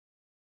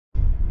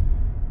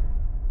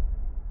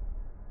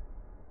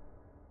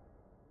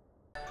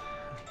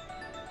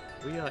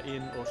We are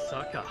in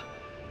Osaka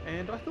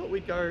and I thought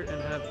we'd go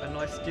and have a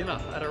nice dinner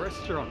at a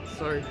restaurant,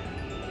 so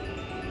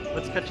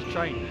let's catch a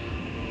train.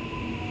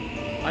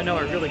 I know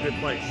a really good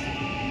place.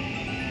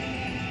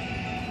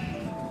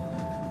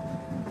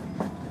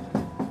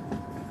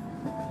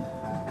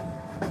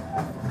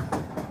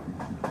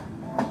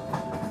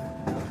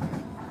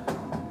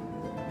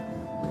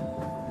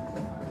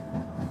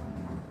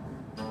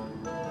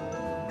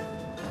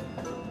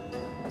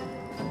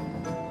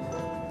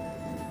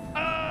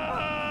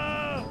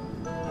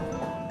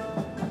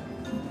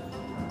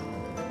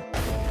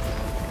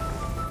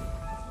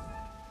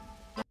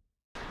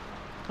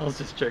 I was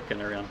just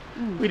joking around.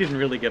 We didn't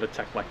really get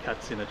attacked by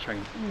cats in a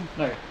train.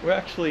 No, we're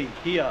actually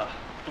here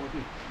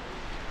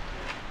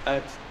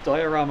at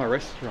Diorama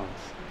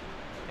restaurants,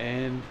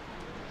 and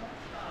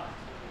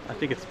I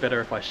think it's better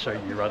if I show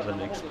you rather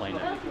than explain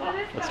it.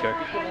 Let's go.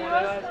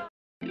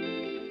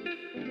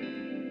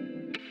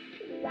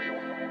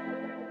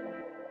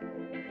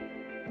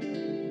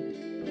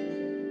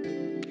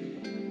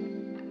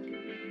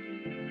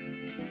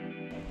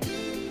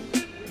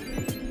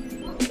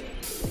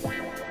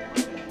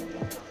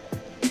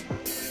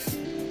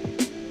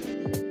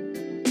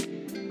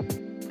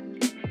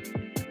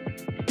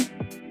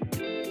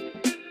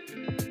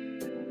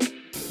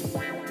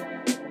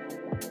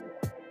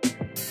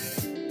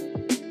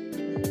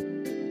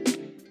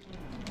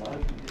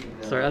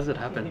 So as it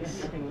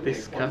happens,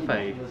 this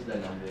cafe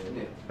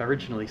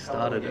originally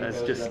started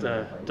as just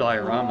a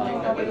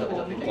diorama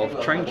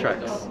of train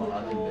tracks,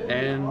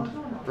 and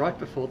right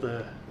before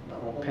the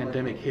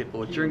pandemic hit,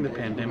 or during the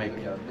pandemic,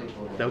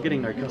 they were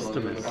getting no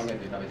customers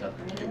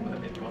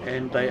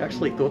and they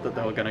actually thought that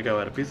they were going to go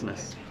out of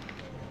business,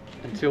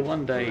 until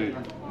one day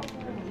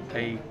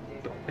a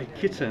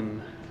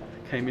kitten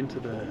came into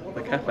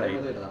the cafe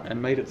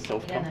and made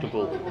itself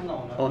comfortable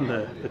on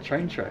the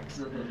train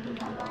tracks.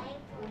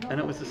 And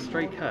it was a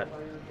stray cat,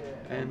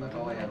 and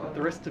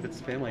the rest of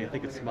its family, I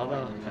think its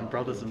mother and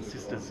brothers and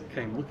sisters,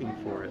 came looking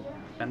for it,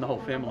 and the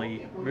whole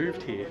family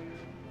moved here,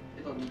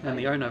 and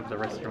the owner of the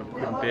restaurant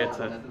couldn't bear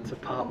to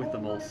part with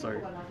them all, so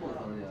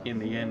in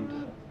the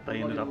end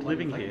they ended up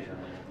living here.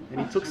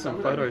 And he took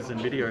some photos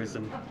and videos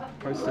and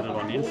posted it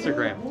on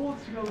Instagram,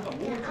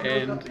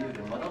 and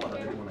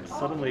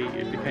suddenly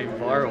it became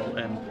viral,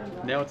 and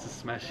now it's a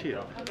smash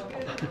hit.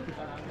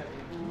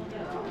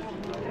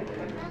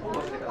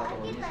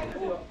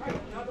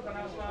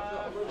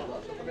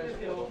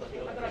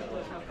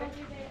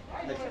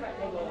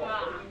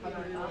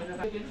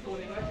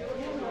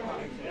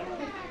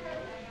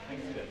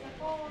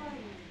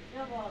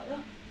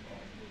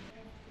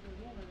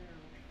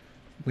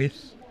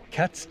 With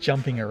cats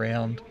jumping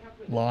around,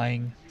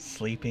 lying,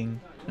 sleeping,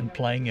 and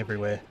playing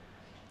everywhere,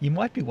 you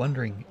might be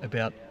wondering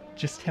about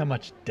just how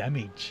much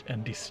damage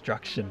and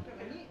destruction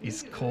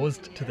is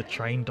caused to the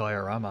train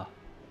diorama.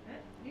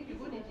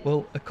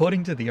 Well,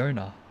 according to the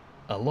owner,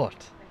 a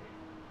lot.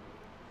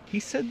 He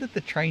said that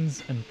the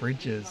trains and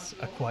bridges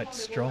are quite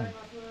strong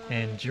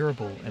and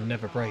durable and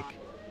never break.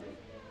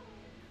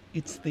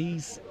 It's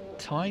these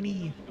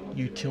tiny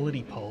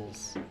utility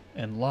poles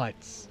and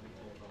lights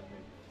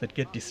that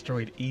get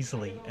destroyed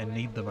easily and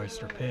need the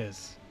most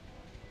repairs.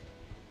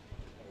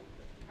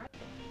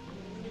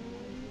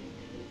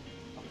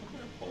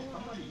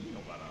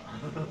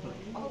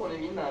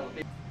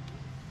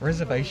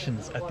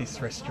 Reservations at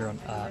this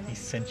restaurant are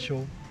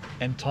essential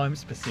and time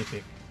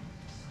specific.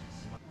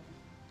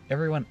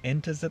 Everyone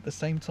enters at the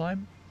same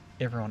time,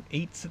 everyone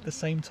eats at the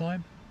same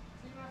time.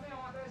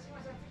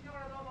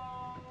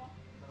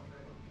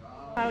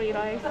 Curry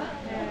rice,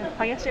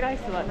 ハヤシライ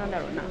スは何だ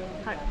ろうな。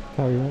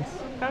Curry rice?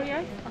 Curry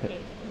rice? Okay.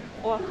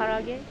 Or 唐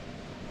揚げ?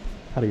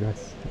 Curry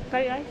rice.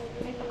 Curry rice?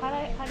 カ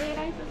レー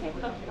ライスセッ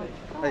ト1つ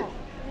と、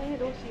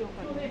どうしよう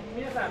か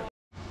な。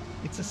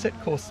It's a set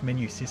course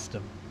menu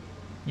system.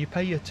 You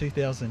pay your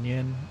 2,000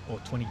 yen or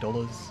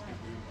 $20,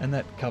 and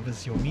that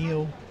covers your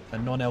meal, a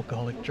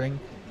non-alcoholic drink,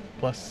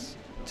 plus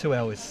 2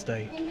 hours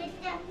stay.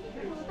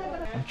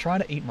 I'm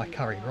trying to eat my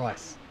curry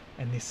rice,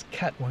 and this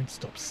cat won't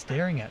stop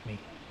staring at me.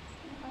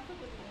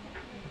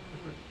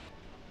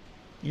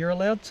 You're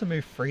allowed to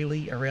move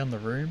freely around the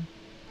room,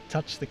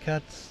 touch the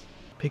cats,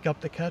 pick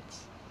up the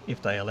cats,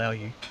 if they allow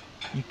you.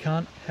 You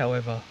can't,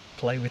 however,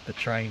 play with the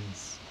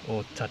trains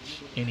or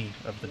touch any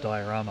of the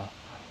diorama.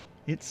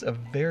 It's a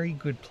very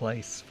good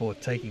place for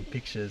taking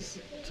pictures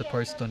to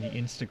post on your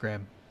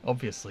Instagram,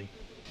 obviously.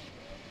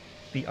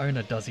 The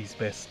owner does his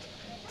best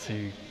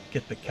to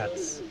get the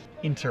cats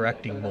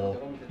interacting more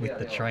with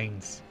the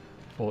trains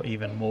for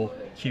even more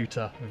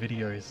cuter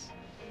videos.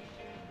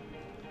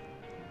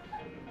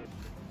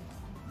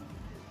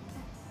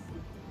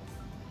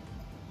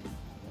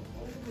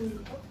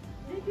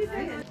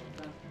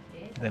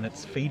 Then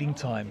it's feeding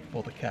time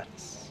for the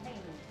cats.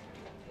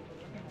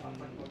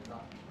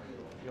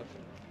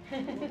 こ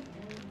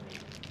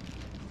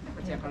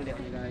ちらからでお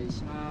願い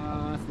し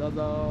ます。どう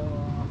ぞ。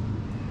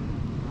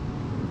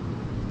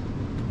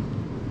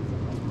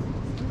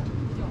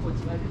こ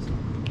ちらでし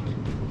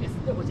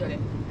ょ。でこちらで。す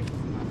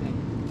みませ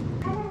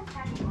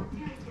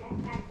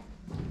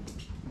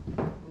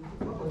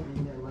ん。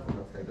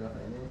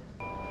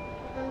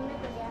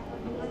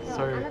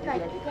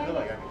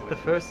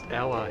first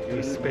hour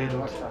you spend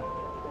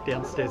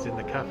downstairs in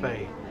the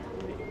cafe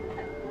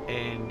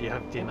and you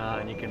have dinner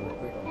and you can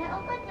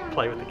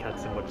play with the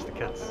cats and watch the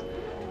cats.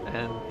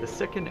 And the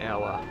second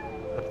hour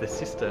of the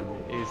system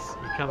is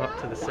you come up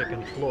to the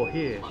second floor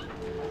here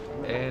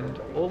and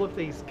all of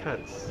these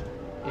cats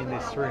in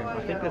this room, I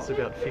think there's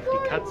about 50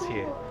 cats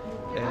here,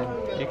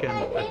 and you can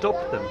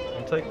adopt them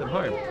and take them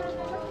home.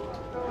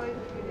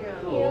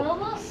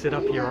 Or set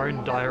up your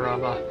own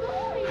diorama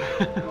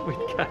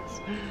with cats.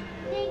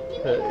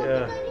 But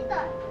yeah,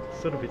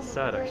 it's sort of a bit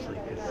sad actually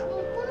because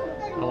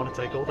I want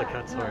to take all the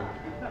cats home.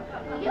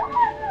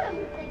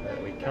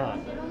 But we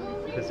can't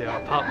because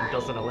our apartment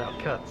doesn't allow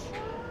cats.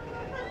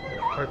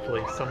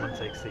 Hopefully someone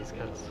takes these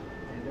cats.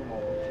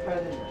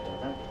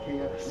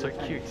 So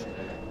cute.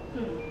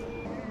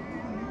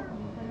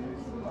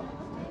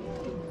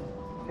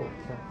 Poor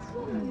cats.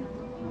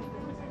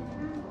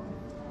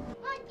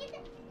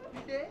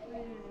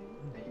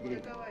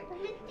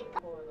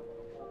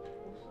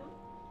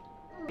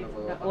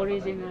 The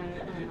original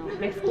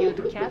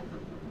rescued cat,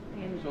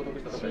 and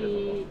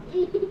she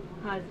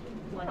has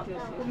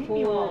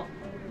 4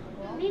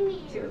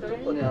ちょ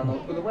っとね、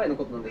来る前の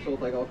ことなんで詳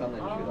細がわかんな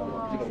いんですけど、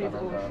事故か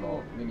なん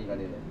か耳が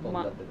ね、飛んじ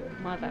ゃってて。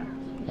まだ。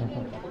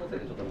このせい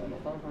でちょっと三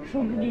半規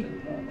管という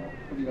か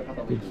首が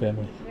傾いてる。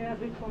結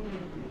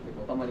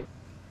構たまに。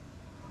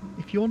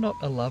If you're not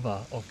a lover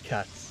of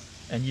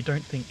cats and you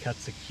don't think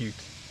cats are cute,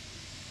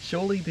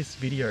 surely this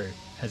video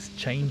has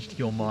changed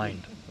your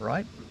mind,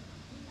 right?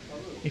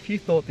 If you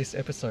thought this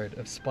episode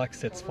of Spike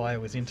Sets Fire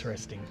was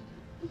interesting,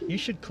 you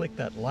should click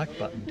that like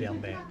button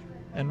down there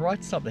and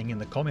write something in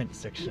the comments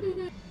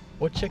section.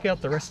 Or check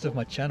out the rest of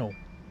my channel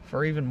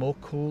for even more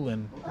cool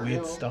and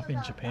weird stuff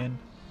in Japan.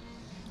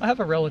 I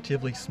have a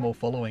relatively small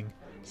following,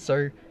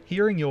 so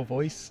hearing your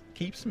voice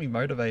keeps me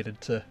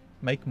motivated to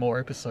make more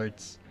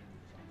episodes.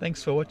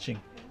 Thanks for watching.